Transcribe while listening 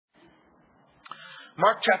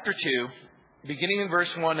Mark chapter 2, beginning in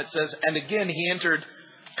verse 1, it says, "And again he entered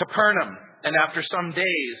Capernaum, and after some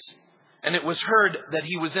days, and it was heard that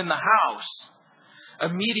he was in the house.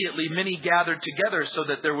 Immediately many gathered together so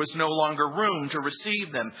that there was no longer room to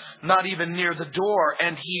receive them, not even near the door,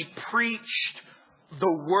 and he preached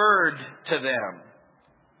the word to them.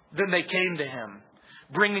 Then they came to him,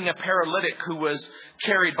 bringing a paralytic who was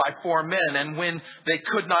carried by 4 men. And when they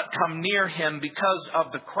could not come near him because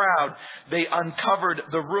of the crowd, they uncovered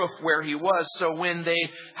the roof where he was. So when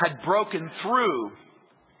they had broken through,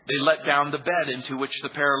 they let down the bed into which the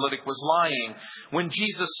paralytic was lying. When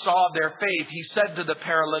Jesus saw their faith, he said to the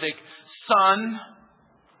paralytic, 'Son,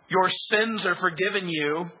 your sins are forgiven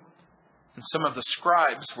you.' And some of the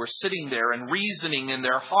scribes were sitting there and reasoning in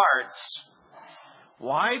their hearts,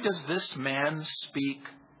 'Why does this man speak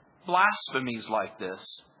blasphemies like this?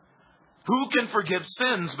 Who can forgive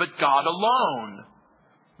sins but God alone?'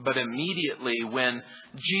 But immediately when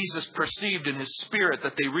Jesus perceived in his spirit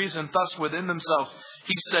that they reasoned thus within themselves,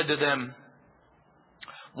 he said to them,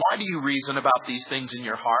 'Why do you reason about these things in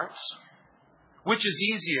your hearts? Which is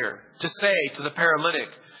easier, to say to the paralytic,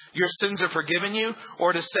 "Your sins are forgiven you,"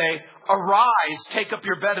 or to say, "Arise, take up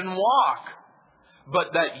your bed and walk"?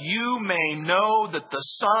 But that you may know that the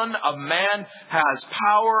Son of Man has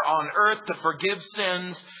power on earth to forgive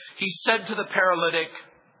sins,' he said to the paralytic,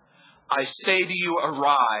 'I say to you,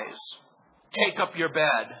 arise, take up your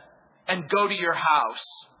bed, and go to your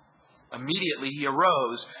house.' Immediately he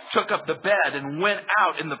arose, took up the bed, and went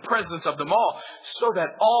out in the presence of them all, so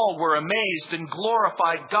that all were amazed and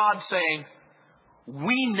glorified God, saying,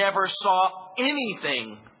 'We never saw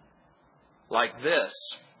anything like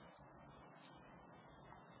this.'"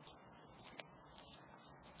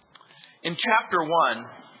 In chapter 1,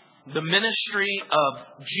 the ministry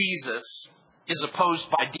of Jesus is opposed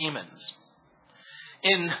by demons.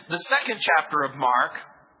 In the second chapter of Mark,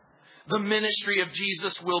 the ministry of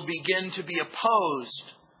Jesus will begin to be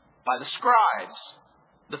opposed by the scribes,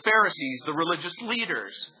 the Pharisees, the religious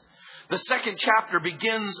leaders. The second chapter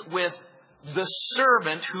begins with the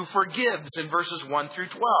servant who forgives in verses 1 through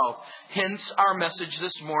 12. Hence, our message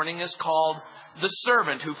this morning is called The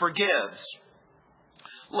Servant Who Forgives.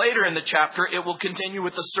 Later in the chapter, it will continue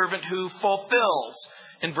with the servant who fulfills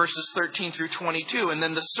in verses 13 through 22. And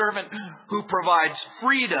then the servant who provides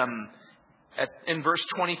freedom in verse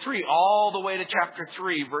 23, all the way to chapter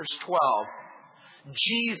 3, verse 12.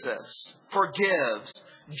 Jesus forgives.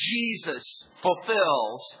 Jesus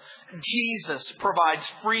fulfills. Jesus provides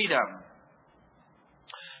freedom.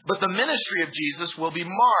 But the ministry of Jesus will be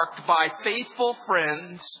marked by faithful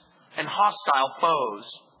friends and hostile foes.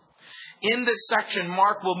 In this section,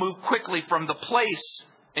 Mark will move quickly from the place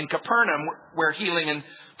in Capernaum where healing and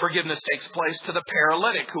forgiveness takes place to the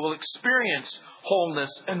paralytic who will experience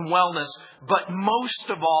wholeness and wellness, but most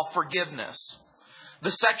of all, forgiveness.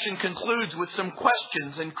 The section concludes with some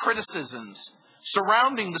questions and criticisms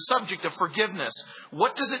surrounding the subject of forgiveness.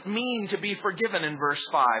 What does it mean to be forgiven in verse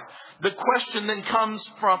 5? The question then comes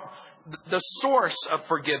from the source of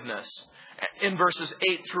forgiveness in verses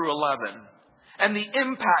 8 through 11. And the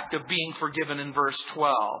impact of being forgiven in verse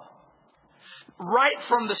 12. Right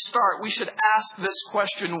from the start, we should ask this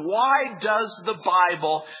question: why does the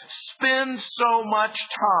Bible spend so much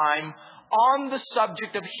time on the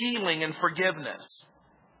subject of healing and forgiveness?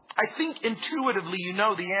 I think intuitively you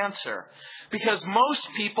know the answer. Because most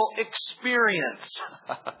people experience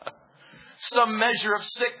some measure of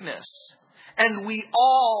sickness. And we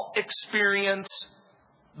all experience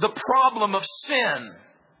the problem of sin.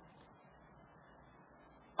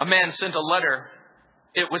 A man sent a letter.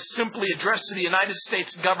 It was simply addressed to the United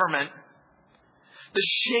States government. The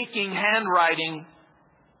shaking handwriting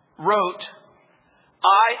wrote,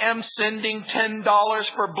 "I am sending $10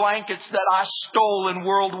 for blankets that I stole in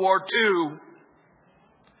World War II.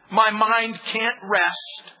 My mind can't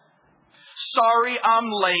rest. Sorry I'm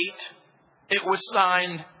late." It was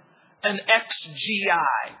signed an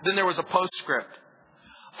XGI. Then there was a postscript.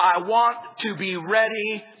 "I want to be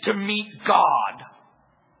ready to meet God."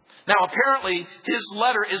 Now, apparently, his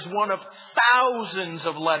letter is one of thousands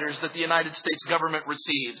of letters that the United States government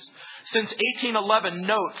receives. Since 1811,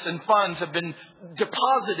 notes and funds have been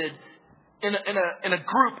deposited in a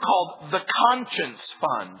group called the Conscience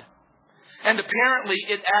Fund. And apparently,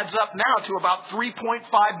 it adds up now to about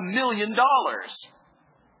 $3.5 million.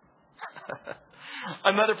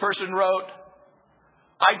 Another person wrote,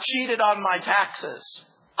 "I cheated on my taxes.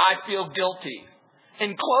 I feel guilty.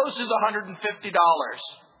 Enclosed is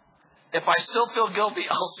 $150. If I still feel guilty,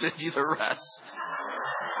 I'll send you the rest."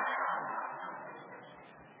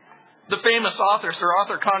 The famous author, Sir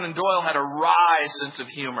Arthur Conan Doyle, had a wry sense of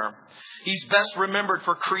humor. He's best remembered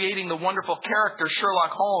for creating the wonderful character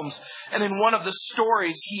Sherlock Holmes. And in one of the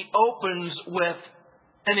stories, he opens with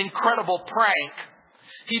an incredible prank.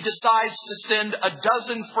 He decides to send a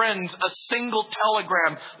dozen friends a single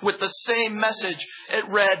telegram with the same message. It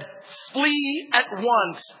read, "Flee at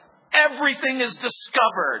once. Everything is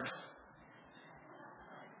discovered."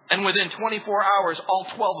 And within 24 hours, all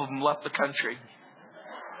 12 of them left the country.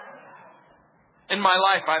 In my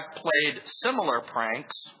life, I've played similar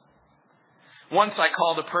pranks. Once I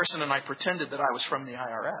called a person and I pretended that I was from the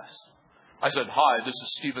IRS. I said, "Hi, this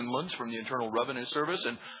is Stephen Lentz from the Internal Revenue Service,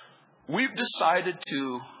 and we've decided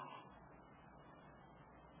to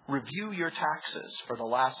review your taxes for the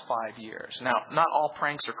last 5 years." Now, not all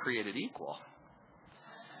pranks are created equal.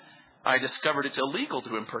 I discovered it's illegal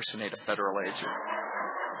to impersonate a federal agent.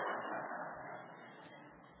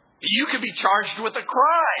 You could be charged with a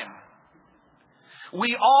crime.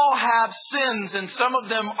 We all have sins, and some of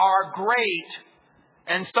them are great,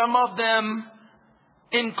 and some of them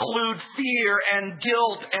include fear and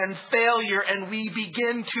guilt and failure, and we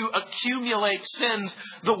begin to accumulate sins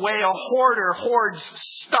the way a hoarder hoards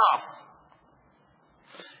stuff.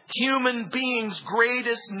 Human beings'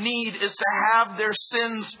 greatest need is to have their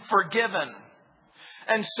sins forgiven.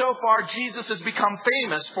 And so far, Jesus has become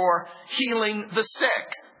famous for healing the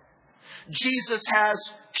sick. Jesus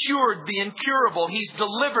has cured the incurable. He's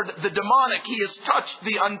delivered the demonic. He has touched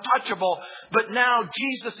the untouchable. But now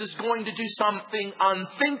Jesus is going to do something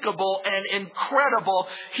unthinkable and incredible.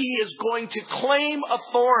 He is going to claim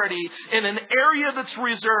authority in an area that's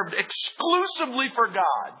reserved exclusively for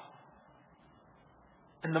God.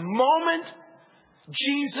 And the moment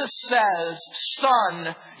Jesus says,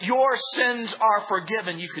 "Son, your sins are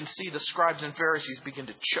forgiven," you can see the scribes and Pharisees begin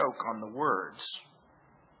to choke on the words.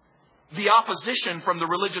 The opposition from the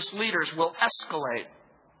religious leaders will escalate.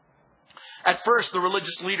 At first, the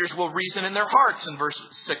religious leaders will reason in their hearts in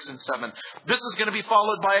verses 6 and 7. This is going to be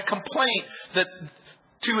followed by a complaint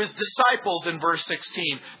to his disciples in verse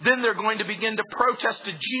 16. Then they're going to begin to protest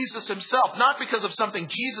to Jesus himself, not because of something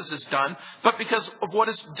Jesus has done, but because of what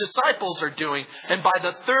his disciples are doing. And by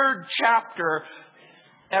the third chapter,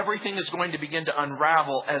 everything is going to begin to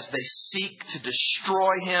unravel as they seek to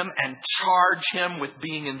destroy him and charge him with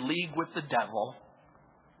being in league with the devil.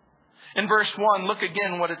 In verse 1, look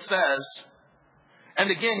again what it says. "And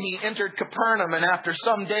again he entered Capernaum, and after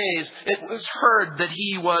some days it was heard that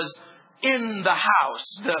he was in the house."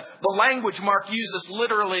 The language Mark uses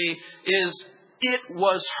literally is, "it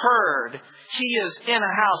was heard." He is in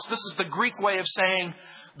a house. This is the Greek way of saying,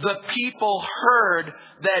 the people heard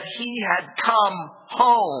that he had come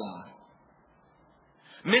home.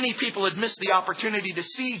 Many people had missed the opportunity to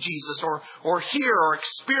see Jesus or hear or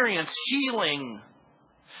experience healing.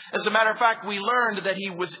 As a matter of fact, we learned that he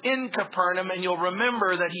was in Capernaum, and you'll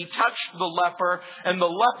remember that he touched the leper, and the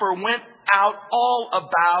leper went out all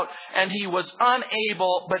about, and he was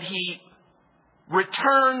unable, but he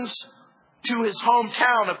returns to his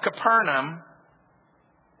hometown of Capernaum.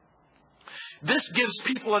 This gives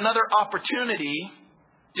people another opportunity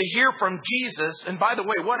to hear from Jesus. And by the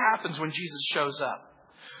way, what happens when Jesus shows up?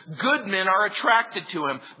 Good men are attracted to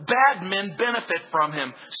him. Bad men benefit from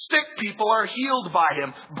him. Sick people are healed by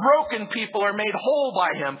him. Broken people are made whole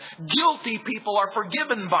by him. Guilty people are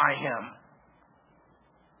forgiven by him.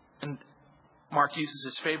 And Mark uses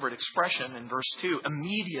his favorite expression in verse 2.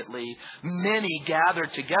 Immediately, many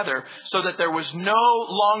gathered together so that there was no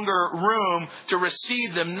longer room to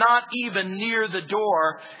receive them, not even near the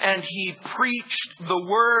door. And he preached the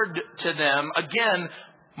word to them. Again,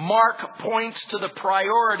 Mark points to the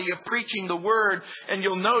priority of preaching the word. And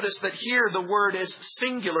you'll notice that here the word is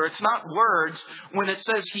singular. It's not words. When it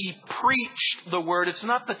says he preached the word, it's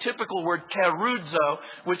not the typical word keruzo,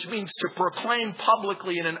 which means to proclaim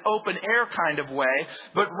publicly in an open air kind of way.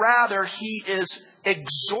 But rather he is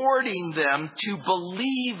exhorting them to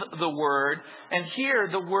believe the word. And here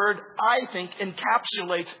the word, I think,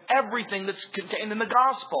 encapsulates everything that's contained in the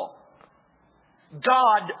gospel.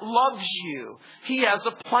 God loves you. He has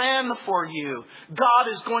a plan for you. God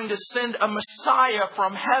is going to send a Messiah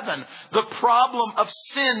from heaven. The problem of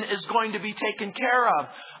sin is going to be taken care of.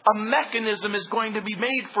 A mechanism is going to be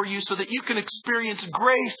made for you so that you can experience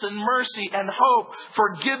grace and mercy and hope,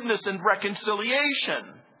 forgiveness and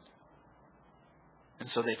reconciliation. And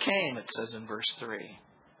so they came, it says in verse 3.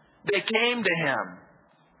 They came to him.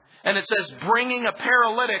 And it says, bringing a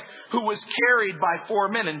paralytic who was carried by 4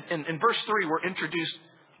 men. In verse 3, we're introduced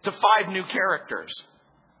to 5 new characters.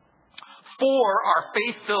 4 are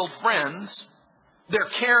faith-filled friends. They're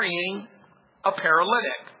carrying a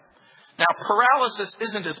paralytic. Now, paralysis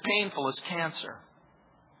isn't as painful as cancer.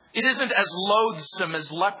 It isn't as loathsome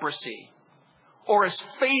as leprosy or as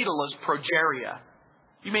fatal as progeria.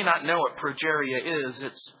 You may not know what progeria is.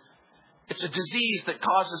 It's a disease that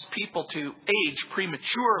causes people to age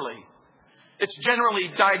prematurely. It's generally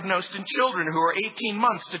diagnosed in children who are 18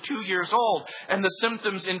 months to 2 years old. And the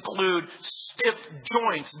symptoms include stiff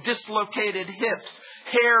joints, dislocated hips,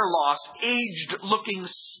 hair loss, aged-looking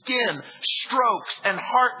skin, strokes, and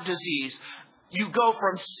heart disease. You go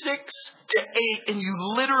from 6 to 8 and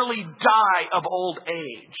you literally die of old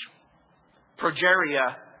age.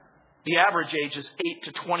 Progeria, the average age is 8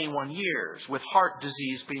 to 21 years, with heart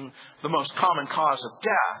disease being the most common cause of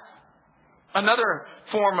death. Another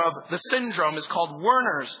form of the syndrome is called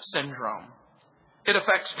Werner's syndrome. It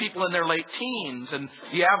affects people in their late teens, and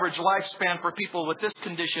the average lifespan for people with this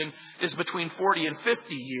condition is between 40 and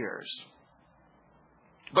 50 years.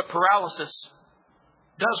 But paralysis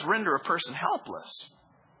does render a person helpless.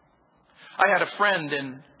 I had a friend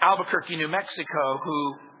in Albuquerque, New Mexico,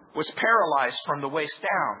 who was paralyzed from the waist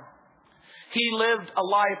down. He lived a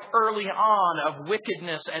life early on of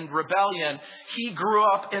wickedness and rebellion. He grew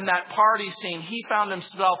up in that party scene. He found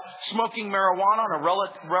himself smoking marijuana on a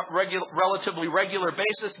relatively regular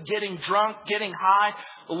basis, getting drunk, getting high.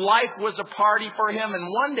 Life was a party for him. And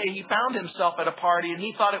one day he found himself at a party and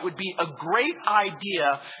he thought it would be a great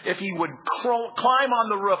idea if he would climb on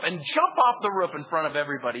the roof and jump off the roof in front of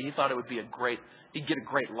everybody. He thought it would be he'd get a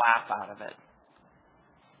great laugh out of it.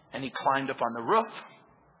 And he climbed up on the roof.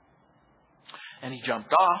 And he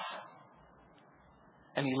jumped off,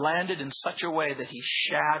 and he landed in such a way that he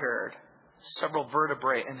shattered several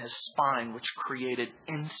vertebrae in his spine, which created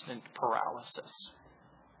instant paralysis.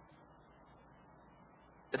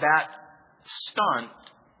 That stunt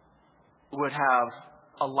would have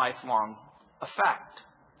a lifelong effect.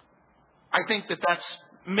 I think that's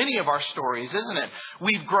many of our stories, isn't it?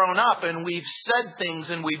 We've grown up and we've said things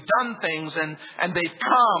and we've done things and they've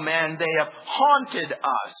come and they have haunted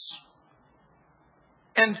us.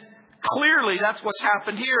 And clearly that's what's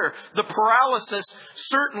happened here. The paralysis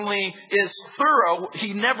certainly is thorough.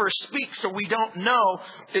 He never speaks, so we don't know.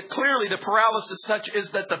 Clearly the paralysis such is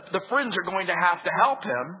that the friends are going to have to help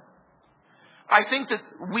him. I think that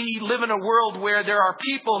we live in a world where there are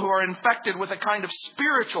people who are infected with a kind of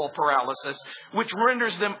spiritual paralysis, which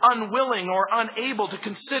renders them unwilling or unable to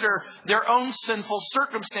consider their own sinful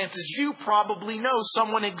circumstances. You probably know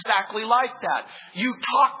someone exactly like that. You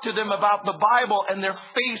talk to them about the Bible and their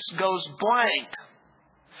face goes blank.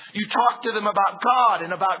 You talk to them about God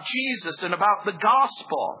and about Jesus and about the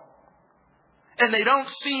gospel, and they don't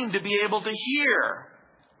seem to be able to hear.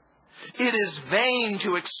 It is vain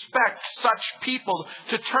to expect such people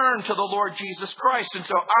to turn to the Lord Jesus Christ. And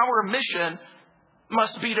so our mission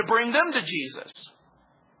must be to bring them to Jesus.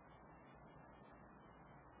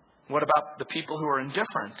 What about the people who are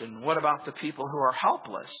indifferent? And what about the people who are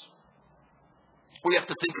helpless? We have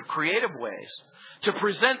to think of creative ways to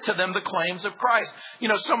present to them the claims of Christ. You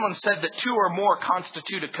know, someone said that 2 or more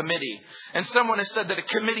constitute a committee. And someone has said that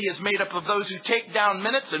a committee is made up of those who take down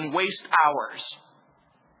minutes and waste hours.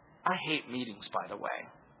 I hate meetings, by the way.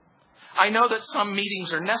 I know that some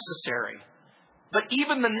meetings are necessary, but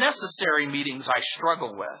even the necessary meetings I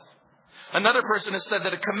struggle with. Another person has said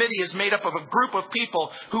that a committee is made up of a group of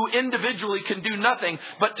people who individually can do nothing,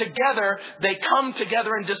 but together they come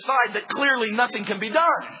together and decide that clearly nothing can be done.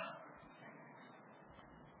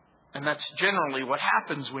 And that's generally what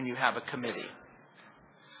happens when you have a committee.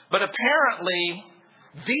 But apparently,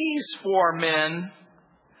 these 4 men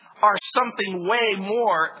are something way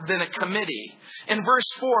more than a committee. In verse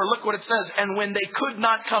 4, look what it says. And when they could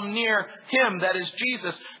not come near him, that is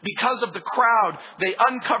Jesus, because of the crowd, they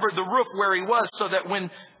uncovered the roof where he was, so that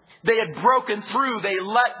when they had broken through, they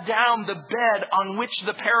let down the bed on which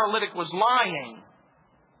the paralytic was lying.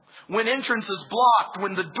 When entrance is blocked,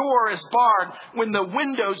 when the door is barred, when the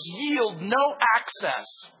windows yield no access,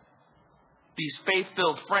 these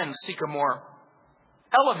faith-filled friends seek a more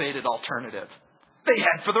elevated alternative. They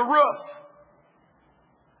head for the roof.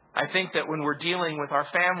 I think that when we're dealing with our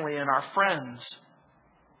family and our friends,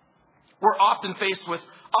 we're often faced with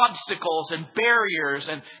obstacles and barriers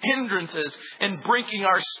and hindrances in bringing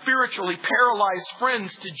our spiritually paralyzed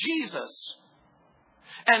friends to Jesus.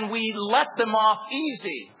 And we let them off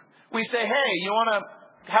easy. We say, hey, you want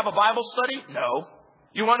to have a Bible study? No.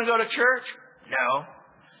 You want to go to church? No.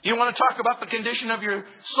 You want to talk about the condition of your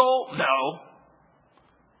soul? No.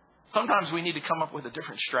 Sometimes we need to come up with a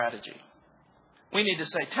different strategy. We need to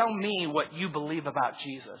say, tell me what you believe about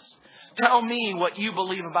Jesus. Tell me what you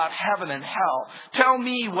believe about heaven and hell. Tell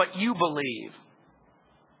me what you believe.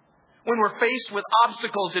 When we're faced with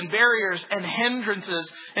obstacles and barriers and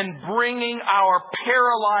hindrances and bringing our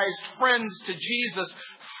paralyzed friends to Jesus,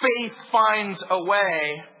 faith finds a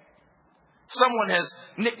way. Someone has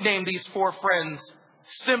nicknamed these 4 friends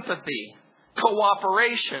sympathy,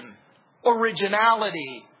 cooperation,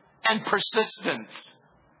 originality, and persistence.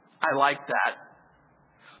 I like that.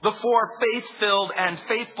 The 4 faith-filled and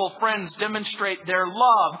faithful friends demonstrate their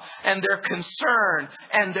love and their concern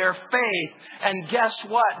and their faith. And guess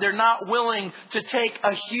what? They're not willing to take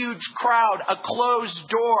a huge crowd, a closed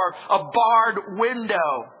door, a barred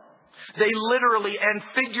window. They literally and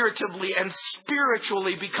figuratively and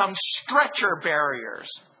spiritually become stretcher barriers.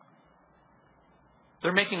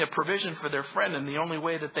 They're making a provision for their friend in the only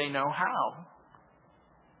way that they know how.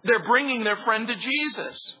 They're bringing their friend to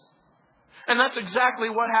Jesus. And that's exactly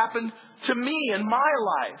what happened to me in my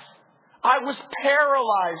life. I was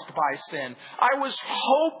paralyzed by sin. I was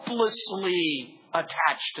hopelessly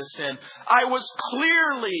attached to sin. I was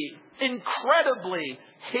clearly, incredibly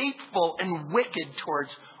hateful and wicked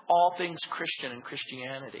towards all things Christian and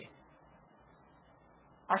Christianity.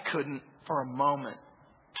 I couldn't for a moment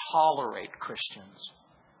tolerate Christians.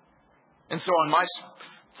 And so on my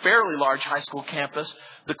fairly large high school campus,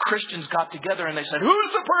 the Christians got together and they said,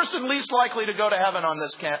 "Who's the person least likely to go to heaven on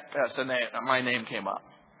this campus?" And my name came up.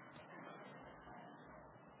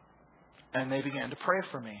 And they began to pray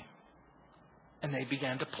for me. And they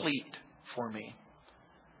began to plead for me.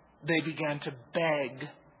 They began to beg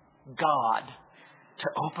God to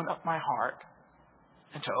open up my heart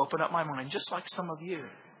and to open up my mind, just like some of you.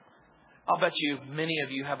 I'll bet you many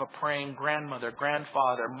of you have a praying grandmother,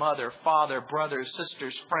 grandfather, mother, father, brothers,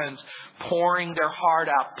 sisters, friends, pouring their heart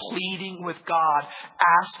out, pleading with God,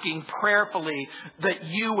 asking prayerfully that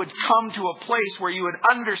you would come to a place where you would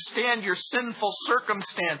understand your sinful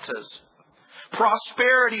circumstances.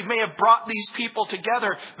 Prosperity may have brought these people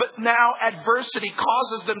together, but now adversity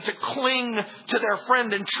causes them to cling to their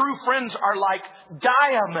friend. And true friends are like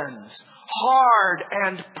diamonds, hard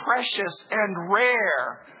and precious and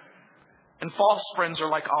rare. And false friends are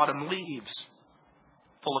like autumn leaves,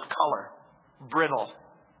 full of color, brittle,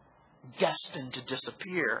 destined to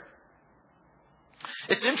disappear.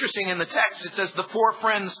 It's interesting in the text, it says the 4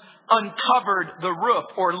 friends uncovered the roof,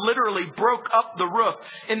 or literally broke up the roof.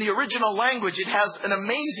 In the original language, it has an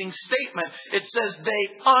amazing statement. It says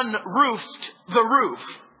they unroofed the roof.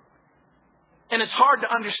 And it's hard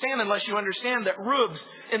to understand unless you understand that roofs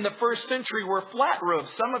in the first century were flat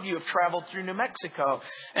roofs. Some of you have traveled through New Mexico,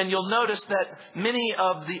 and you'll notice that many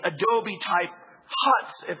of the adobe type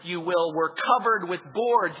huts, if you will, were covered with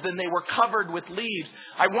boards, then they were covered with leaves.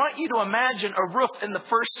 I want you to imagine a roof in the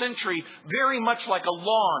first century very much like a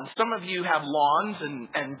lawn. Some of you have lawns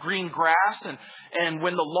and green grass, and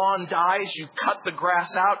when the lawn dies, you cut the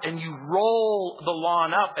grass out and you roll the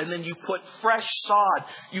lawn up, and then you put fresh sod.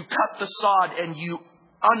 You cut the sod and you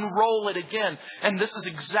unroll it again. And this is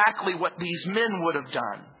exactly what these men would have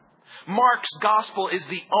done. Mark's gospel is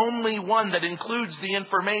the only one that includes the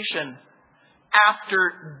information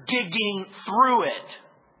after digging through it.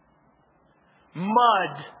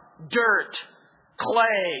 Mud, dirt,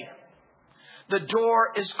 clay. The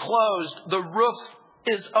door is closed. The roof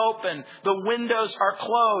is open. The windows are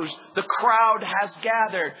closed. The crowd has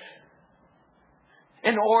gathered.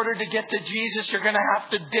 In order to get to Jesus, you're going to have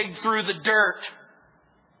to dig through the dirt.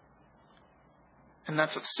 And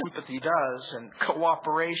that's what sympathy does, and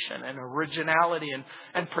cooperation and originality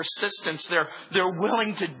and persistence. They're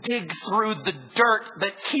willing to dig through the dirt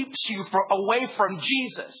that keeps you away from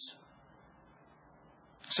Jesus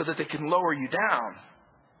so that they can lower you down.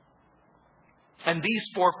 And these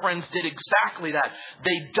 4 friends did exactly that.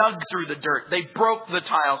 They dug through the dirt. They broke the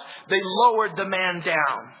tiles. They lowered the man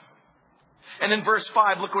down. And in verse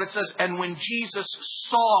 5, look what it says. And when Jesus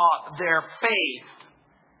saw their faith,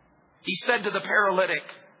 He said to the paralytic,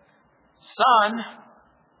 "Son,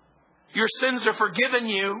 your sins are forgiven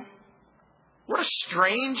you." What a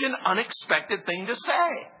strange and unexpected thing to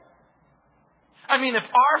say. I mean, if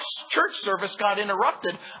our church service got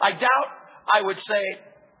interrupted, I doubt I would say,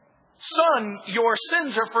 "Son, your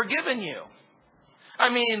sins are forgiven you." I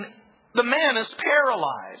mean, the man is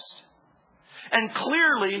paralyzed. And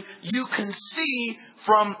clearly, you can see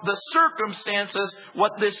from the circumstances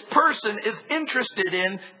what this person is interested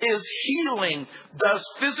in is healing. Does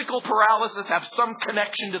physical paralysis have some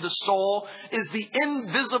connection to the soul? Is the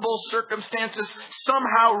invisible circumstances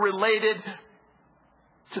somehow related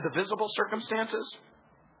to the visible circumstances?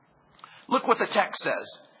 Look what the text says.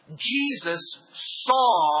 Jesus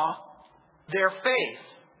saw their faith.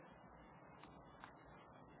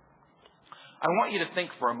 I want you to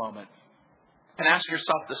think for a moment and ask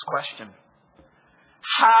yourself this question.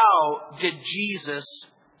 How did Jesus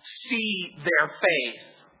see their faith?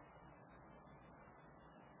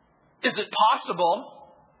 Is it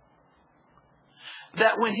possible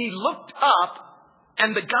that when he looked up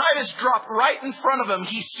and the guy is dropped right in front of him,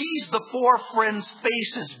 he sees the four friends'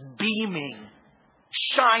 faces beaming,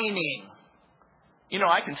 shining? You know,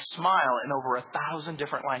 I can smile in over 1,000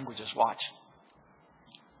 different languages. Watch.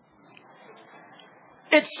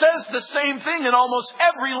 It says the same thing in almost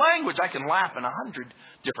every language. I can laugh in 100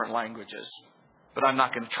 different languages, but I'm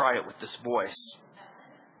not going to try it with this voice.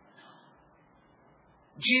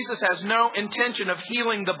 Jesus has no intention of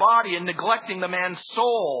healing the body and neglecting the man's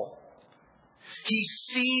soul. He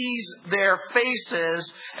sees their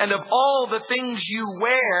faces, and of all the things you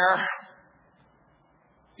wear,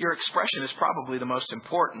 your expression is probably the most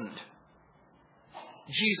important.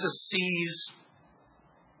 Jesus sees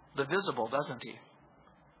the visible, doesn't he?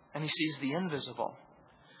 And he sees the invisible.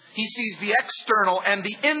 He sees the external and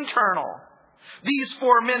the internal. These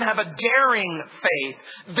four men have a daring faith.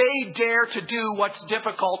 They dare to do what's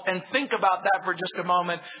difficult. And think about that for just a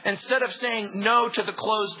moment. Instead of saying no to the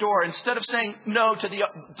closed door, instead of saying no to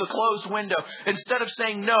the closed window, instead of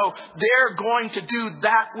saying no, they're going to do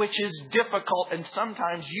that which is difficult. And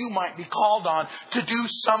sometimes you might be called on to do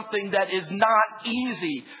something that is not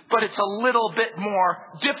easy, but it's a little bit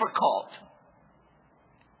more difficult.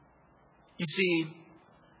 You see,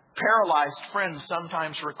 paralyzed friends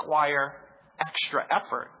sometimes require extra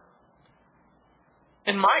effort.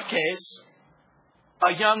 In my case,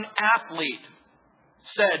 a young athlete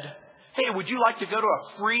said, "Hey, would you like to go to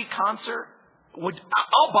a free concert?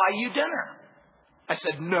 I'll buy you dinner." I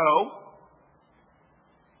said, "No."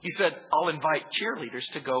 He said, "I'll invite cheerleaders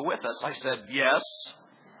to go with us." I said, "Yes."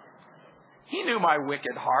 He knew my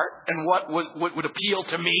wicked heart and what would appeal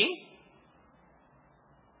to me.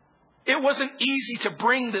 It wasn't easy to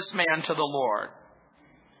bring this man to the Lord.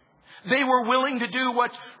 They were willing to do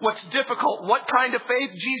what's difficult. What kind of faith?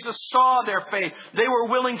 Jesus saw their faith. They were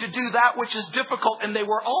willing to do that which is difficult, and they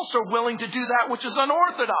were also willing to do that which is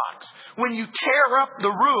unorthodox. When you tear up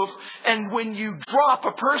the roof and when you drop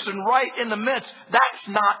a person right in the midst, that's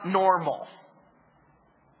not normal.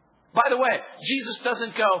 By the way, Jesus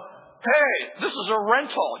doesn't go, "Hey, this is a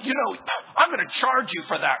rental. I'm going to charge you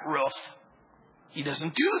for that roof." He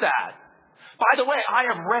doesn't do that. By the way, I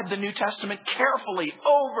have read the New Testament carefully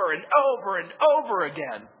over and over and over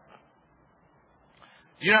again.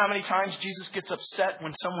 You know how many times Jesus gets upset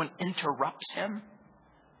when someone interrupts him?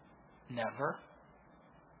 Never.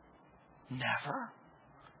 Never.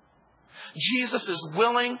 Jesus is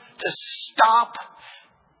willing to stop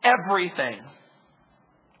everything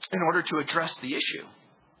in order to address the issue.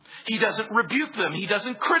 He doesn't rebuke them. He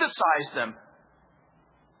doesn't criticize them.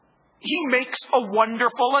 He makes a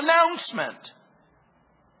wonderful announcement.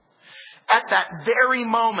 At that very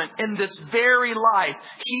moment, in this very life,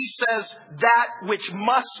 he says that which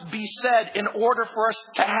must be said in order for us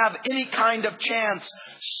to have any kind of chance.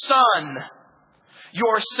 "Son,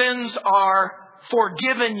 your sins are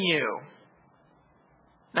forgiven you."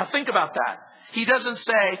 Now think about that. He doesn't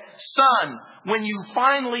say, "Son, when you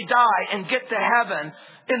finally die and get to heaven,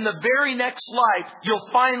 in the very next life, you'll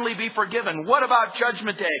finally be forgiven." What about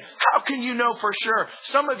Judgment Day? How can you know for sure?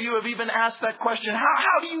 Some of you have even asked that question.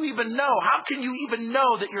 How do you even know? How can you even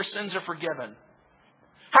know that your sins are forgiven?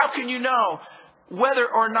 How can you know whether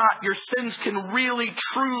or not your sins can really,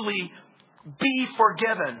 truly be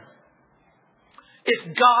forgiven?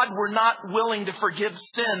 If God were not willing to forgive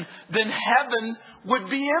sin, then heaven would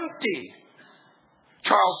be empty.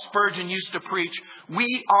 Charles Spurgeon used to preach,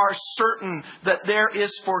 "We are certain that there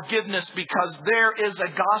is forgiveness because there is a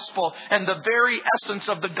gospel, and the very essence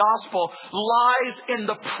of the gospel lies in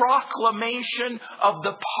the proclamation of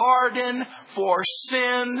the pardon for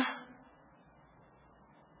sin."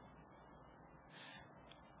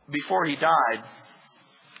 Before he died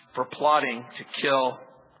for plotting to kill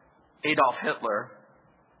Adolf Hitler,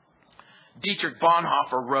 Dietrich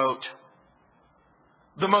Bonhoeffer wrote,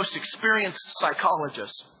 "The most experienced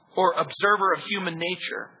psychologist or observer of human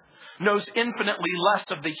nature knows infinitely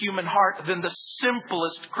less of the human heart than the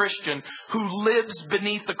simplest Christian who lives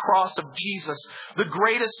beneath the cross of Jesus. The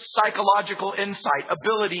greatest psychological insight,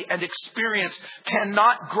 ability, and experience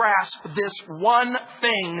cannot grasp this one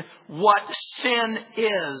thing, what sin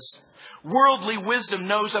is. Worldly wisdom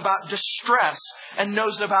knows about distress and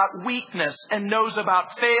knows about weakness and knows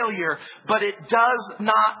about failure, but it does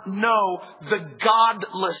not know the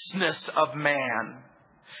godlessness of man.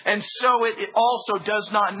 And so it also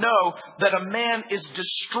does not know that a man is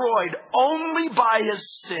destroyed only by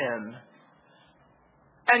his sin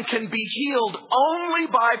and can be healed only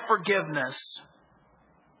by forgiveness.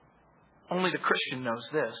 Only the Christian knows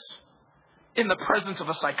this. In the presence of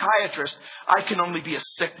a psychiatrist, I can only be a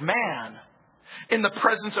sick man. In the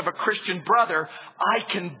presence of a Christian brother, I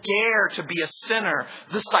can dare to be a sinner.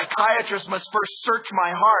 The psychiatrist must first search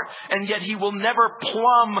my heart, and yet he will never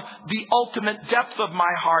plumb the ultimate depth of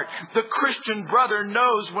my heart. The Christian brother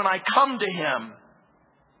knows when I come to him,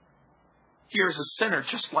 here's a sinner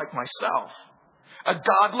just like myself. A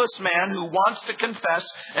godless man who wants to confess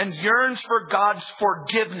and yearns for God's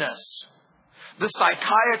forgiveness. The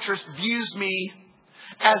psychiatrist views me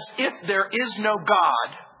as if there is no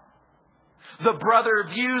God. The brother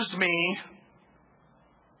views me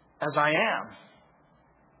as I am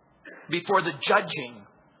before the judging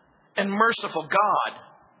and merciful God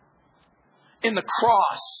in the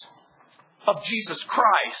cross of Jesus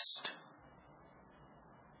Christ.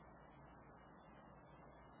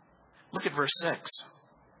 Look at verse 6.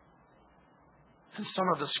 And some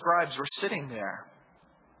of the scribes were sitting there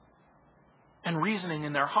and reasoning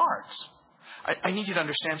in their hearts. I need you to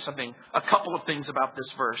understand something, a couple of things about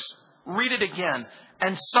this verse. Read it again.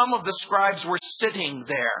 And some of the scribes were sitting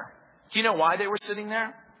there. Do you know why they were sitting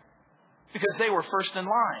there? Because they were first in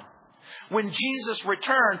line. When Jesus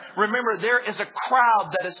returned, remember, there is a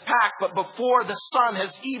crowd that is packed, but before the sun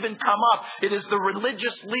has even come up, it is the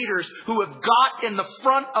religious leaders who have got in the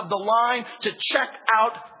front of the line to check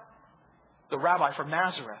out the rabbi from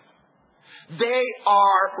Nazareth. They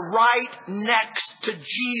are right next to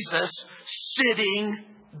Jesus, sitting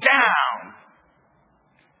down.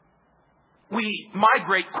 We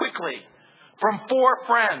migrate quickly from four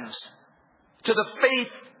friends to the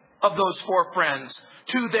faith of those four friends,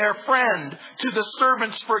 to their friend, to the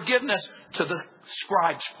servant's forgiveness, to the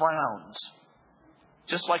scribe's frowns.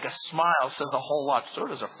 Just like a smile says a whole lot, so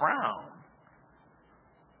does a frown.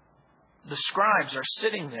 The scribes are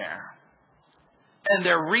sitting there, and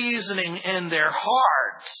they're reasoning in their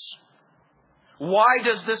hearts. Why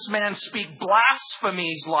does this man speak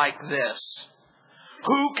blasphemies like this?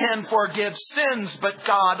 Who can forgive sins but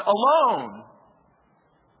God alone?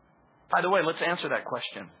 By the way, let's answer that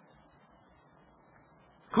question.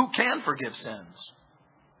 Who can forgive sins?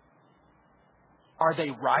 Are they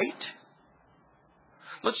right?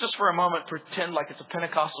 Let's just for a moment pretend like it's a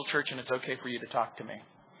Pentecostal church and it's okay for you to talk to me.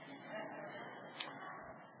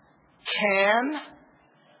 Can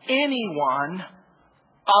anyone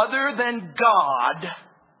other than God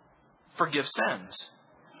forgive sins?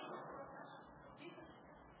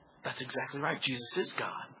 That's exactly right. Jesus is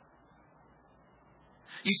God.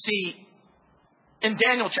 You see, in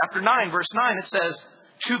Daniel chapter 9, verse 9, it says,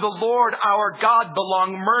 "To the Lord our God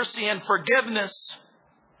belong mercy and forgiveness.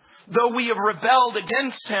 Though we have rebelled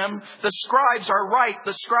against him," the scribes are right.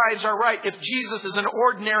 The scribes are right. If Jesus is an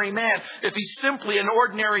ordinary man, if he's simply an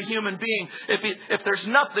ordinary human being, if there's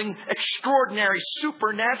nothing extraordinary,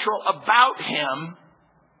 supernatural about him,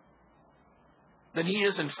 then he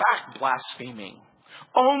is in fact blaspheming.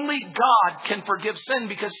 Only God can forgive sin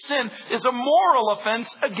because sin is a moral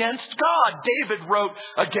offense against God. David wrote,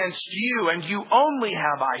 "Against you and you only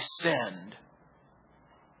have I sinned."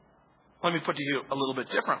 Let me put to you a little bit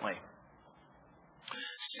differently.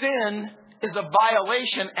 Sin is a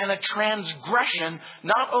violation and a transgression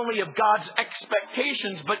not only of God's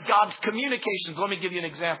expectations but God's communications. Let me give you an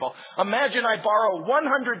example. Imagine I borrow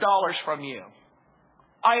 $100 from you.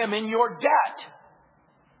 I am in your debt.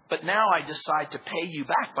 But now I decide to pay you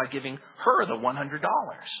back by giving her the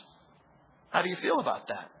 $100. How do you feel about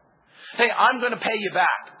that? Hey, I'm going to pay you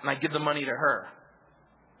back. And I give the money to her.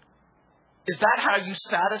 Is that how you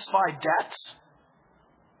satisfy debts?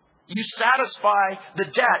 You satisfy the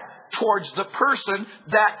debt towards the person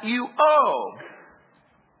that you owe.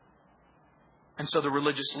 And so the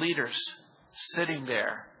religious leaders sitting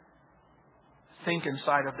there think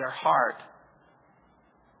inside of their heart,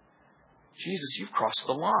 Jesus, you've crossed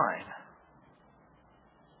the line.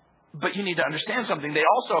 But you need to understand something. They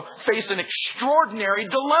also face an extraordinary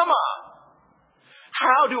dilemma.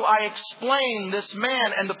 How do I explain this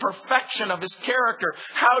man and the perfection of his character?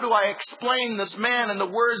 How do I explain this man and the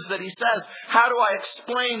words that he says? How do I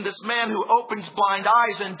explain this man who opens blind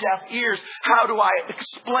eyes and deaf ears? How do I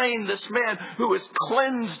explain this man who has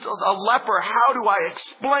cleansed a leper? How do I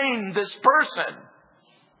explain this person?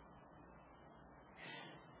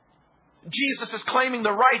 Jesus is claiming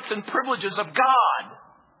the rights and privileges of God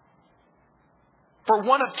for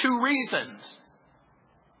one of two reasons.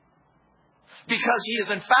 Because he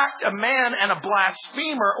is in fact a man and a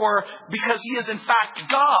blasphemer, or because he is in fact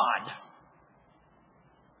God.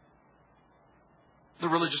 The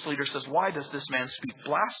religious leader says, why does this man speak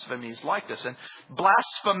blasphemies like this? And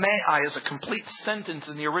blasphemai is a complete sentence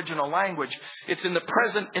in the original language. It's in the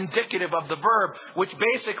present indicative of the verb, which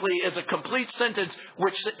basically is a complete sentence,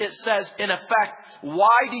 which it says, in effect,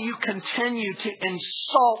 why do you continue to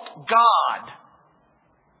insult God?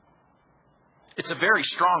 It's a very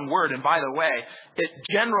strong word, and by the way, it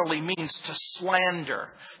generally means to slander,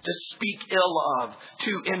 to speak ill of,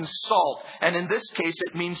 to insult. And in this case,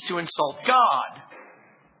 it means to insult God.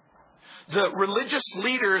 The religious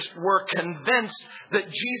leaders were convinced that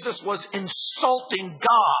Jesus was insulting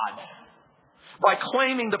God by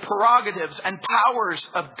claiming the prerogatives and powers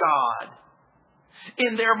of God.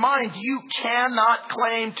 In their mind, you cannot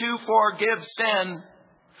claim to forgive sin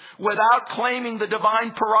without claiming the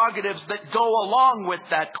divine prerogatives that go along with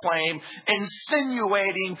that claim,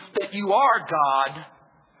 insinuating that you are God.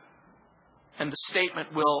 And the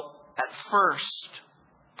statement will at first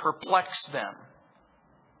perplex them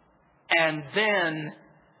and then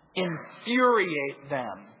infuriate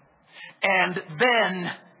them and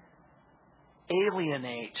then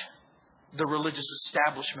alienate the religious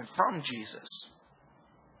establishment from Jesus.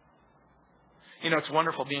 You know, it's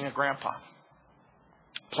wonderful being a grandpa,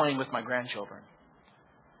 playing with my grandchildren.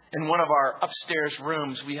 In one of our upstairs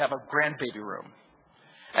rooms, we have a grandbaby room.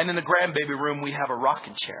 And in the grandbaby room, we have a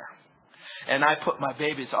rocking chair. And I put my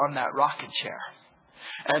babies on that rocking chair.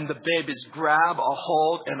 And the babies grab a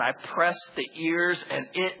hold, and I press the ears and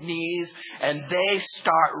knees, and they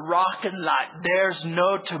start rocking like there's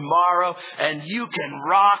no tomorrow. And you can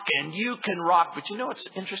rock, and you can rock. But you know what's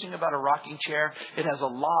interesting about a rocking chair? It has a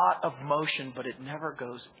lot of motion, but it never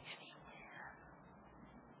goes anywhere.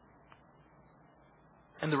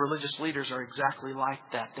 And the religious leaders are exactly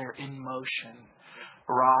like that. They're in motion,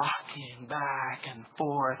 rocking back and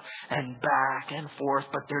forth,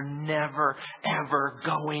 but they're never, ever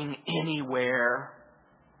going anywhere.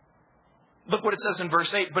 Look what it says in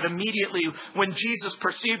verse 8. But immediately when Jesus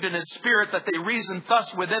perceived in his spirit that they reasoned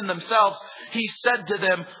thus within themselves, he said to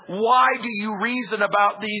them, why do you reason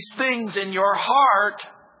about these things in your heart?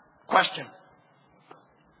 Question.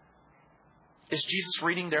 Is Jesus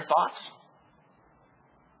reading their thoughts?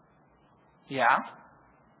 Yeah.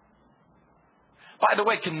 By the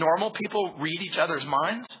way, can normal people read each other's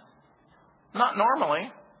minds? Not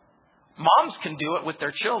normally. Moms can do it with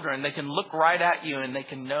their children. They can look right at you and they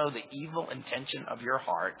can know the evil intention of your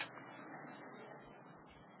heart.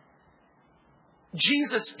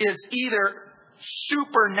 Jesus is either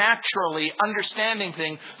supernaturally understanding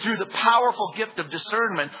things through the powerful gift of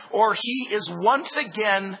discernment, or he is once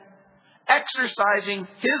again exercising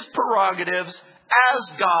his prerogatives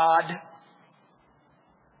as God.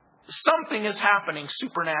 Something is happening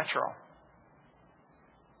supernatural.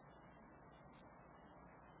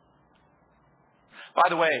 By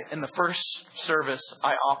the way, in the first service,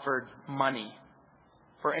 I offered money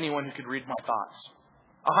for anyone who could read my thoughts.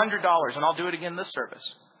 $100, and I'll do it again this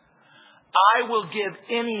service. I will give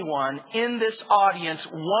anyone in this audience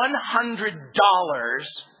 $100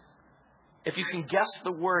 if you can guess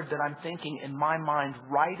the word that I'm thinking in my mind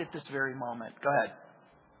right at this very moment. Go ahead.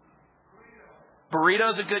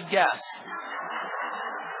 Burrito's a good guess.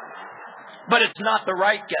 But it's not the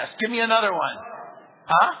right guess. Give me another one.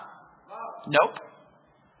 Huh? Nope.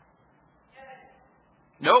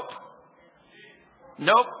 Nope.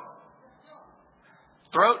 Nope.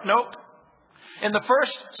 Throat? Nope. In the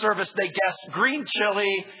first service, they guessed green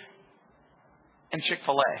chili and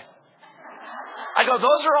Chick-fil-A. I go,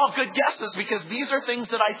 those are all good guesses because these are things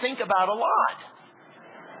that I think about a lot.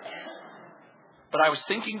 But I was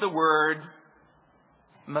thinking the word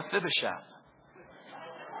Mephibosheth.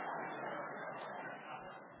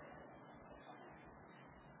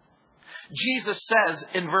 Jesus says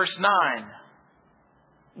in verse 9,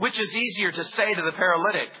 which is easier to say to the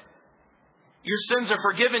paralytic, your sins are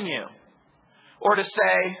forgiven you, or to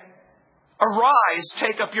say, arise,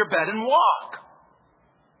 take up your bed and walk?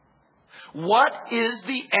 What is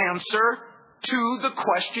the answer to the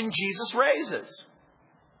question Jesus raises?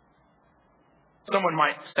 Someone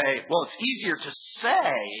might say, well, it's easier to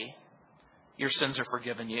say your sins are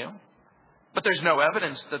forgiven you, but there's no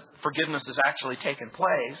evidence that forgiveness has actually taken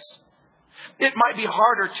place. It might be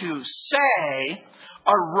harder to say,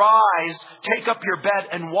 arise, take up your bed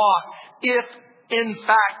and walk, if in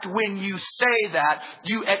fact when you say that,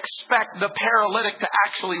 you expect the paralytic to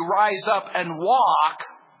actually rise up and walk.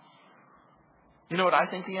 You know what I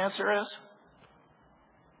think the answer is?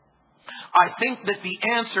 I think that the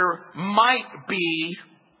answer might be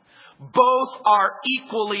both are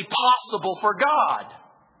equally possible for God.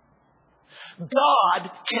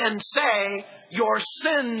 God can say your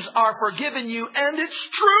sins are forgiven you, and it's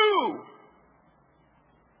true.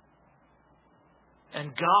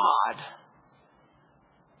 And God,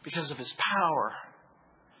 because of His power,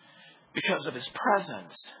 because of His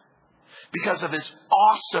presence, because of His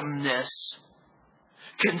awesomeness,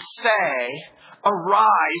 can say,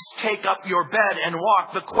 arise, take up your bed and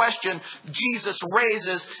walk. The question Jesus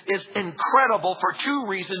raises is incredible for two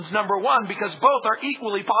reasons. Number one, because both are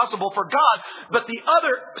equally possible for God. But the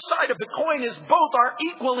other side of the coin is both are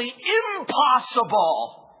equally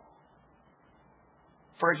impossible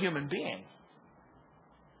for a human being.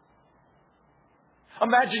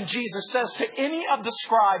 Imagine Jesus says to any of the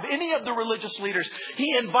scribe, any of the religious leaders,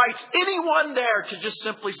 He invites anyone there to just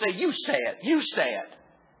simply say, you say it, you say it.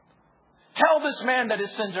 Tell this man that his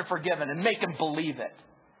sins are forgiven and make him believe it.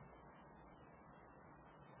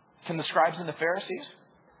 Can the scribes and the Pharisees?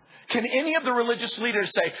 Can any of the religious leaders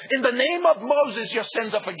say, in the name of Moses, your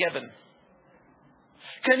sins are forgiven?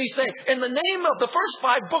 Can he say, in the name of the first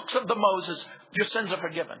 5 books of the Moses, your sins are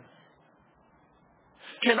forgiven?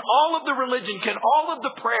 Can all of the religion, can all of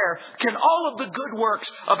the prayer, can all of the good works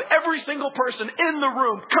of every single person in the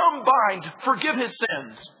room combined forgive his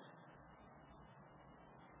sins?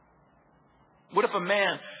 What if a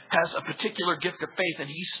man has a particular gift of faith and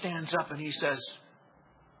he stands up and he says,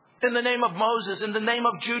 in the name of Moses, in the name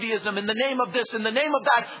of Judaism, in the name of this, in the name of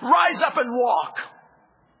that, rise up and walk?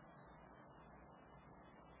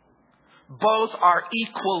 Both are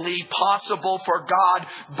equally possible for God.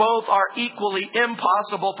 Both are equally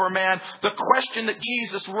impossible for man. The question that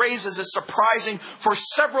Jesus raises is surprising for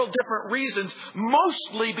several different reasons.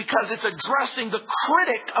 Mostly because it's addressing the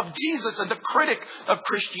critic of Jesus and the critic of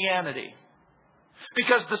Christianity.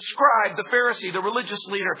 Because the scribe, the Pharisee, the religious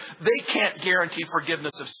leader, they can't guarantee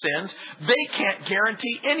forgiveness of sins. They can't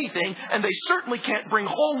guarantee anything. And they certainly can't bring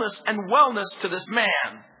wholeness and wellness to this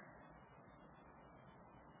man.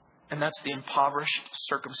 And that's the impoverished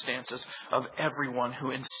circumstances of everyone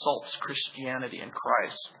who insults Christianity and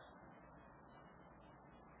Christ.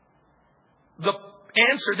 The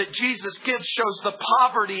answer that Jesus gives shows the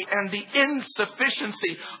poverty and the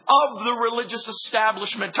insufficiency of the religious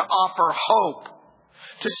establishment to offer hope,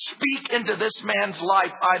 to speak into this man's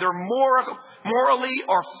life either morally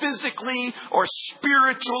or physically or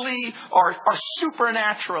spiritually or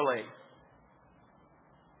supernaturally.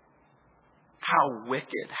 How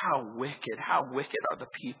wicked, how wicked, how wicked are the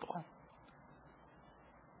people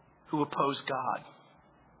who oppose God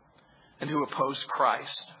and who oppose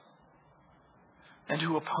Christ and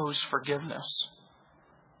who oppose forgiveness,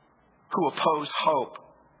 who oppose hope.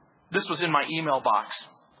 This was in my email box.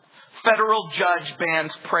 Federal judge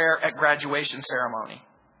bans prayer at graduation ceremony.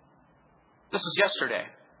 This was yesterday.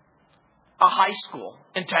 A high school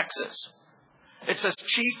in Texas. It says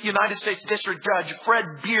Chief United States District Judge Fred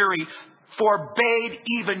Beery forbade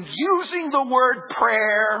even using the word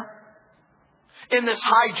prayer in this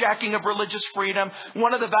hijacking of religious freedom.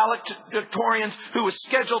 One of the valedictorians who was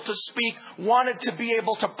scheduled to speak wanted to be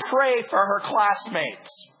able to pray for her classmates.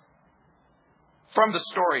 From the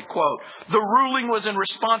story, quote, the ruling was in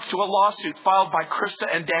response to a lawsuit filed by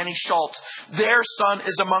Krista and Danny Schultz. Their son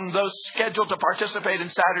is among those scheduled to participate in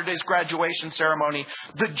Saturday's graduation ceremony.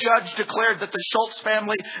 The judge declared that the Schultz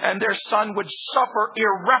family and their son would suffer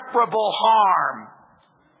irreparable harm.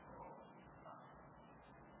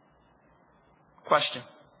 Question.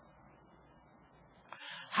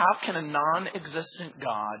 How can a non-existent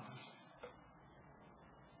God,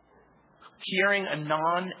 hearing a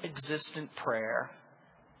non-existent prayer,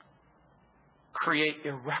 create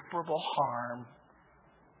irreparable harm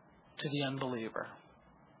to the unbeliever?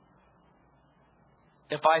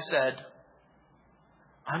 If I said,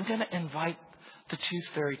 I'm going to invite the tooth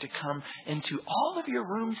fairy to come into all of your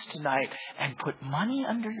rooms tonight and put money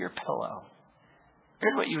under your pillow,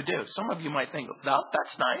 here's what you would do. Some of you might think, no,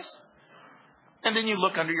 that's nice. And then you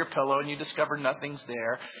look under your pillow and you discover nothing's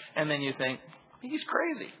there. And then you think, he's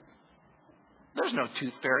crazy. There's no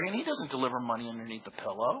tooth fairy, and he doesn't deliver money underneath the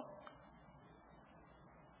pillow.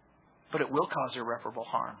 But it will cause irreparable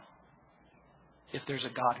harm if there's a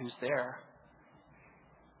God who's there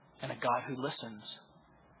and a God who listens.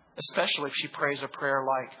 Especially if she prays a prayer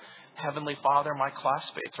like, Heavenly Father, my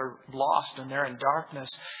classmates are lost and they're in darkness,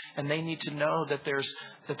 and they need to know that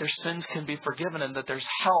their sins can be forgiven and that there's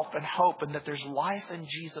help and hope and that there's life in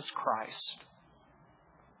Jesus Christ.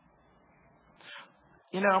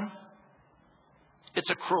 You know, it's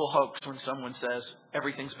a cruel hoax when someone says,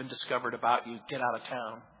 everything's been discovered about you, get out of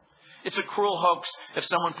town. It's a cruel hoax if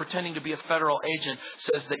someone pretending to be a federal agent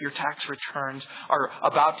says that your tax returns are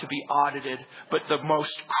about to be audited. But the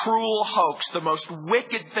most cruel hoax, the most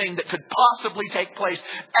wicked thing that could possibly take place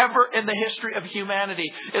ever in the history of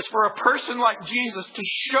humanity is for a person like Jesus to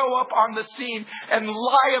show up on the scene and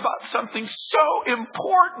lie about something so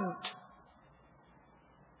important.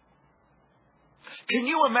 Can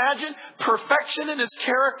you imagine perfection in his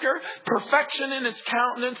character, perfection in his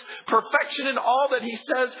countenance, perfection in all that he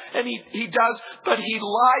says and he does, but he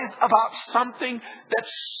lies about something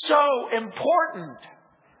that's so important?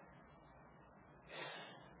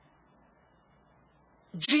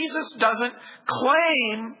 Jesus doesn't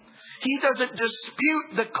claim, he doesn't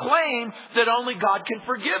dispute the claim that only God can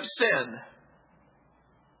forgive sin.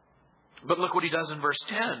 But look what he does in verse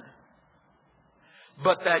 10.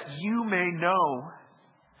 But that you may know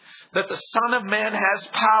that the Son of Man has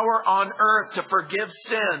power on earth to forgive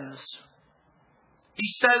sins. He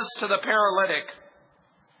says to the paralytic,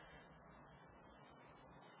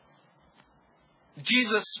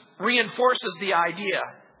 Jesus reinforces the idea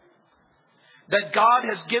that God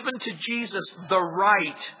has given to Jesus the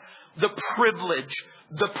right, the privilege,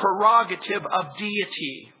 the prerogative of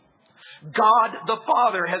deity. God the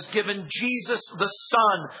Father has given Jesus the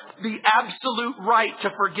Son the absolute right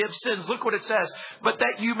to forgive sins. Look what it says. But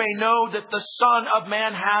that you may know that the Son of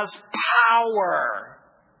Man has power.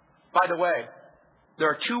 By the way,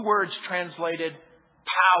 there are two words translated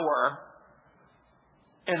power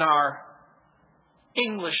in our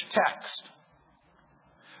English text.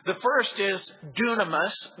 The first is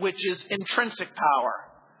dunamis, which is intrinsic power.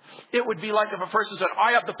 It would be like if a person said,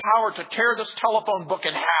 I have the power to tear this telephone book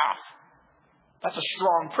in half. That's a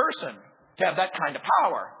strong person to have that kind of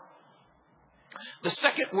power. The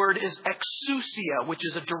second word is exousia, which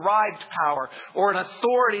is a derived power or an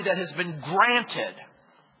authority that has been granted.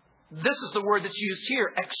 This is the word that's used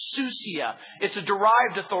here, exousia. It's a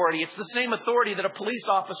derived authority. It's the same authority that a police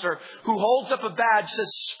officer who holds up a badge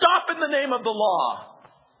says, stop in the name of the law.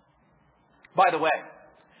 By the way,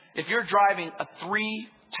 if you're driving a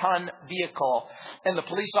 3-ton vehicle and the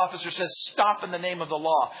police officer says, stop in the name of the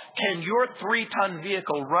law, can your 3-ton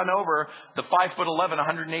vehicle run over the 5'11",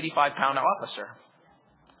 185-pound officer?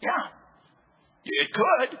 Yeah, it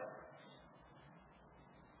could.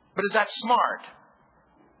 But is that smart?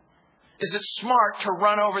 Is it smart to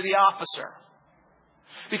run over the officer?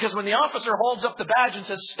 Because when the officer holds up the badge and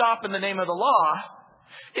says, stop in the name of the law,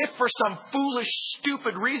 if for some foolish,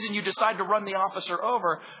 stupid reason you decide to run the officer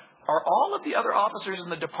over, are all of the other officers in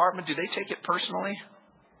the department, do they take it personally?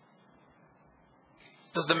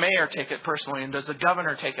 Does the mayor take it personally? And does the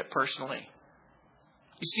governor take it personally?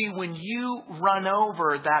 You see, when you run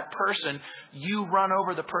over that person, you run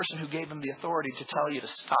over the person who gave him the authority to tell you to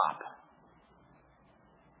stop.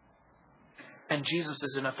 And Jesus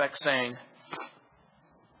is in effect saying,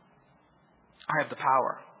 I have the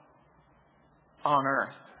power on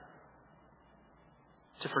earth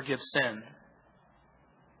to forgive sin.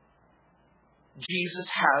 Jesus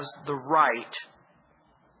has the right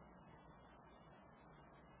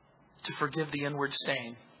to forgive the inward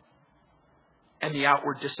stain and the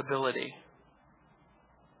outward disability.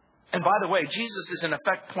 And by the way, Jesus is in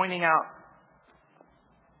effect pointing out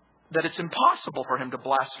that it's impossible for him to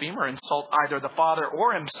blaspheme or insult either the Father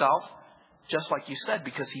or himself, just like you said,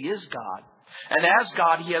 because he is God. And as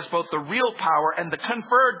God, he has both the real power and the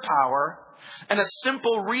conferred power. And a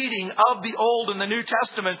simple reading of the Old and the New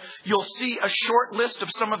Testament, you'll see a short list of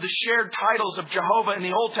some of the shared titles of Jehovah in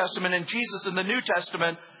the Old Testament and Jesus in the New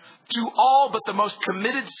Testament. To all but the most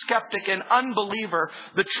committed skeptic and unbeliever,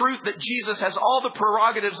 the truth that Jesus has all the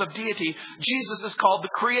prerogatives of deity. Jesus is called the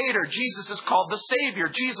Creator. Jesus is called the Savior.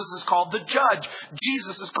 Jesus is called the Judge.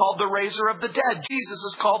 Jesus is called the Raiser of the Dead. Jesus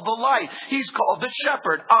is called the Light. He's called the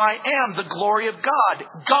Shepherd. I am the glory of God.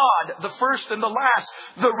 God, the first and the last.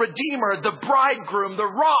 The Redeemer, the Bridegroom, the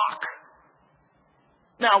Rock.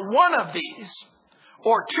 Now, one of these,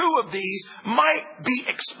 or two of these, might be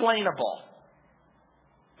explainable.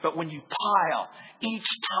 But when you pile each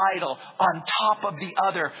title on top of the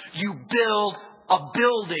other, you build a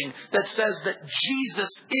building that says that Jesus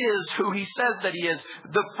is who he says that he is,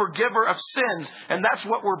 the forgiver of sins. And that's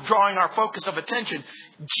what we're drawing our focus of attention.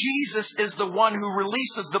 Jesus is the one who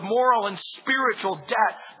releases the moral and spiritual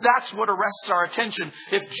debt. That's what arrests our attention.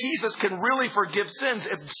 If Jesus can really forgive sins,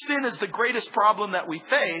 if sin is the greatest problem that we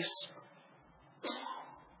face,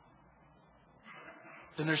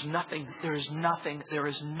 then there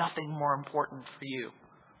is nothing more important for you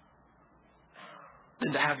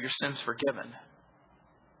than to have your sins forgiven.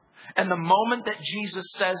 And the moment that Jesus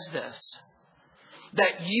says this,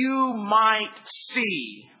 that you might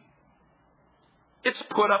see It's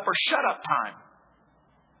put up or shut up time.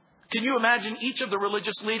 Can you imagine each of the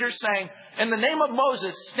religious leaders saying, in the name of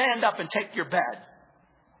Moses, stand up and take your bed.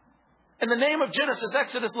 In the name of Genesis,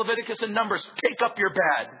 Exodus, Leviticus, and Numbers, take up your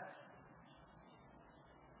bed.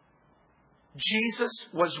 Jesus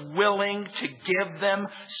was willing to give them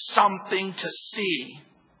something to see.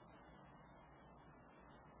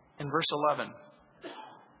 In verse 11,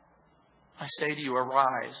 I say to you,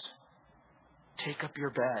 arise, take up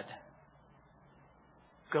your bed,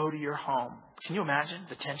 go to your home. Can you imagine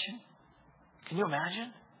the tension? Can you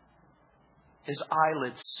imagine? His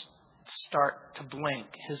eyelids start to blink.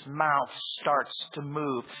 His mouth starts to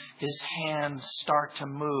move. His hands start to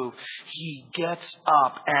move. He gets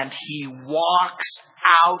up and he walks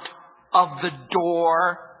out of the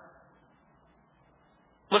door.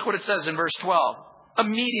 Look what it says in verse 12.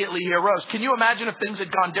 Immediately he arose. Can you imagine if things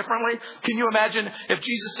had gone differently? Can you imagine if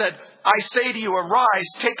Jesus said, I say to you, arise,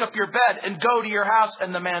 take up your bed and go to your house.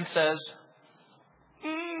 And the man says,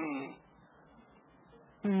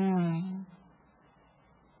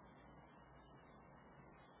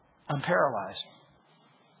 I'm paralyzed.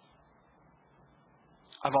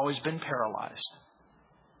 I've always been paralyzed.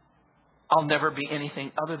 I'll never be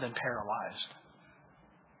anything other than paralyzed.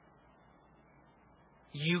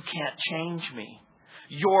 You can't change me.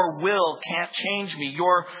 Your will can't change me.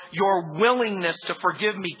 Your willingness to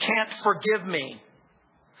forgive me can't forgive me.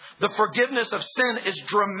 The forgiveness of sin is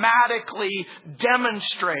dramatically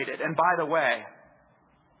demonstrated. And by the way,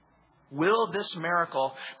 will this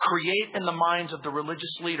miracle create in the minds of the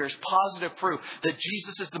religious leaders positive proof that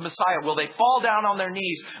Jesus is the Messiah? Will they fall down on their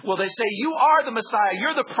knees? Will they say, you are the Messiah.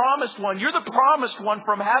 You're the promised one. You're the promised one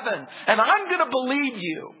from heaven. And I'm going to believe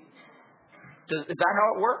you. Is that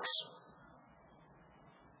how it works?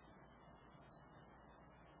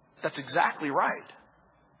 That's exactly right.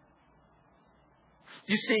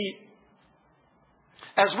 You see,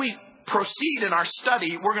 as we proceed in our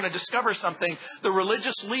study, we're going to discover something. The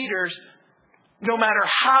religious leaders, no matter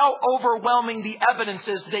how overwhelming the evidence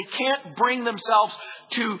is, they can't bring themselves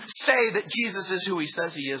to say that Jesus is who he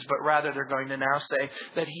says he is, but rather they're going to now say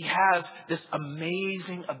that he has this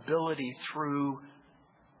amazing ability through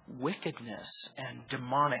wickedness and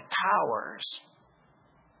demonic powers.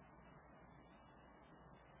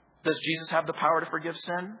 Does Jesus have the power to forgive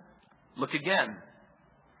sin? Look again.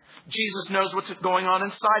 Jesus knows what's going on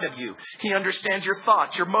inside of you. He understands your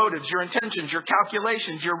thoughts, your motives, your intentions, your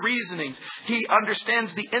calculations, your reasonings. He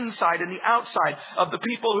understands the inside and the outside of the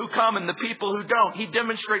people who come and the people who don't. He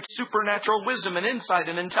demonstrates supernatural wisdom and insight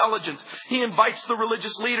and intelligence. He invites the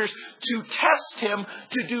religious leaders to test him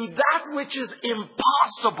to do that which is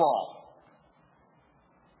impossible.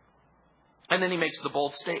 And then he makes the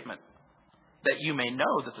bold statement that you may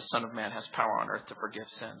know that the Son of Man has power on earth to forgive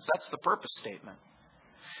sins. That's the purpose statement.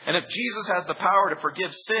 And if Jesus has the power to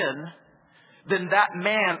forgive sin, then that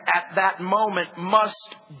man at that moment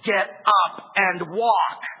must get up and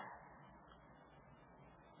walk.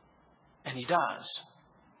 And he does.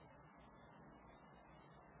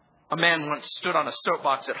 A man once stood on a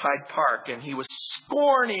soapbox at Hyde Park and he was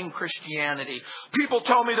scorning Christianity. People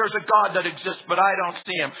tell me there's a God that exists, but I don't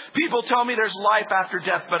see him. People tell me there's life after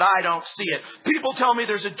death, but I don't see it. People tell me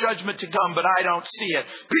there's a judgment to come, but I don't see it.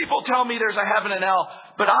 People tell me there's a heaven and hell,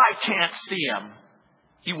 but I can't see him.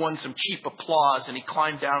 He won some cheap applause and he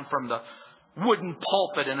climbed down from the wooden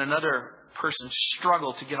pulpit and another person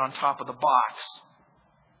struggled to get on top of the box.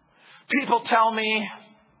 People tell me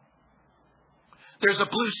there's a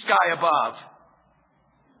blue sky above,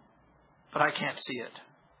 but I can't see it.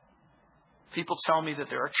 People tell me that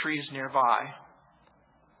there are trees nearby,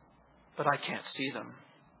 but I can't see them.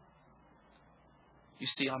 You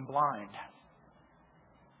see, I'm blind.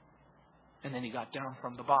 And then he got down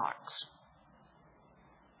from the box.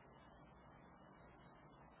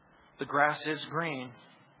 The grass is green,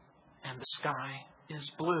 and the sky is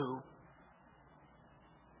blue,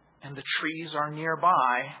 and the trees are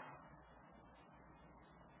nearby.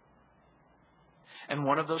 And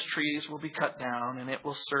one of those trees will be cut down, and it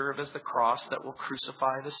will serve as the cross that will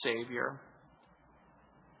crucify the Savior.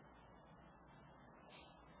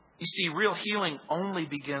 You see, real healing only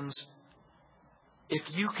begins if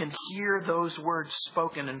you can hear those words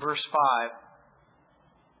spoken in verse 5.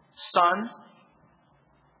 Son,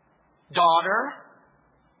 daughter,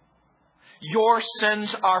 your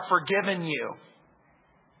sins are forgiven you.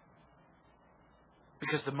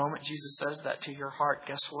 Because the moment Jesus says that to your heart,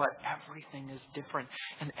 guess what? Everything is different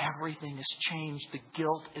and everything is changed. The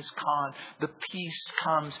guilt is gone. The peace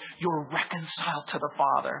comes. You're reconciled to the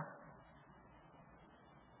Father.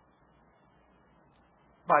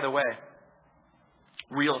 By the way,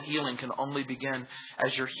 Real healing can only begin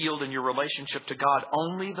as you're healed in your relationship to God.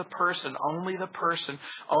 Only the person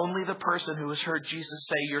who has heard Jesus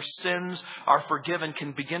say your sins are forgiven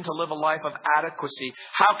can begin to live a life of adequacy.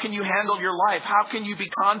 How can you handle your life? How can you be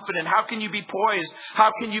confident? How can you be poised?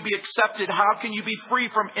 How can you be accepted? How can you be free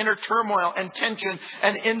from inner turmoil and tension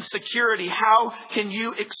and insecurity? How can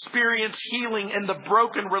you experience healing in the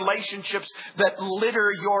broken relationships that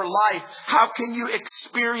litter your life? How can you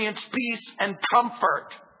experience peace and comfort?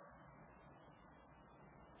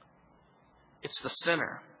 It's the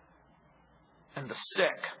sinner and the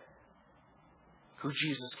sick who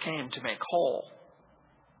Jesus came to make whole.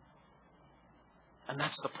 And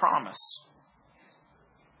that's the promise.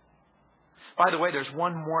 By the way, there's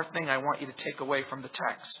one more thing I want you to take away from the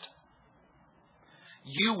text.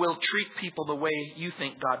 You will treat people the way you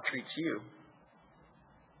think God treats you.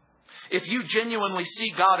 If you genuinely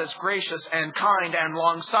see God as gracious and kind and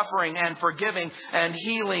long-suffering and forgiving and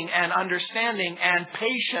healing and understanding and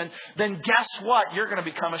patient, then guess what? You're going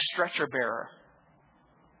to become a stretcher bearer.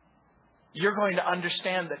 You're going to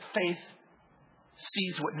understand that faith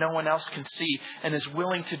sees what no one else can see and is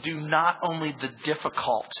willing to do not only the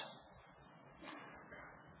difficult,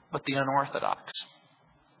 but the unorthodox.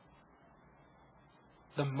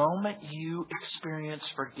 The moment you experience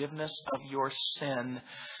forgiveness of your sin,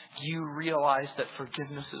 you realize that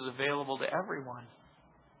forgiveness is available to everyone.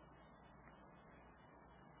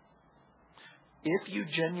 If you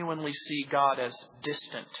genuinely see God as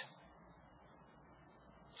distant,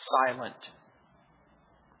 silent,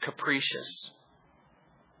 capricious,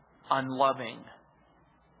 unloving,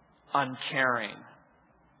 uncaring,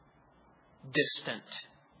 distant,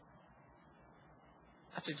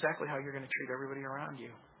 that's exactly how you're going to treat everybody around you.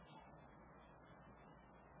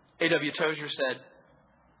 A.W. Tozer said,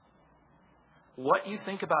 what you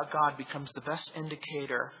think about God becomes the best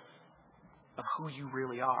indicator of who you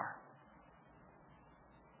really are.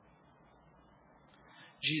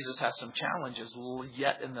 Jesus has some challenges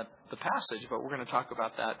yet in the passage, but we're going to talk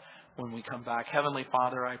about that when we come back. Heavenly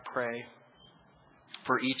Father, I pray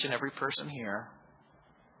for each and every person here.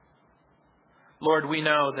 Lord, we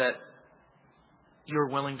know that you're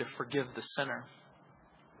willing to forgive the sinner.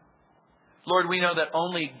 Lord, we know that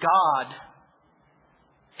only God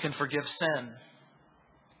can forgive sin.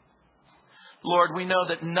 Lord, we know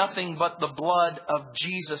that nothing but the blood of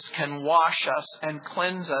Jesus can wash us and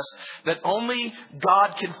cleanse us, that only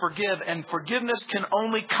God can forgive, and forgiveness can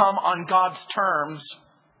only come on God's terms.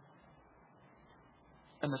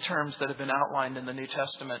 And the terms that have been outlined in the New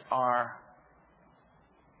Testament are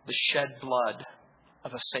the shed blood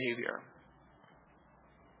of a Savior.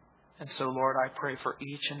 And so, Lord, I pray for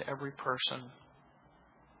each and every person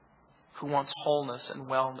who wants wholeness and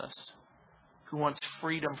wellness, who wants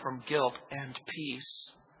freedom from guilt and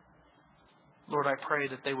peace. Lord, I pray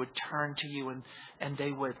that they would turn to you and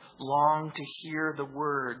they would long to hear the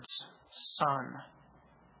words, son,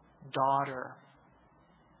 daughter,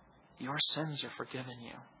 your sins are forgiven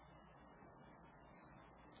you.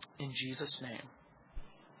 In Jesus' name,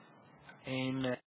 amen.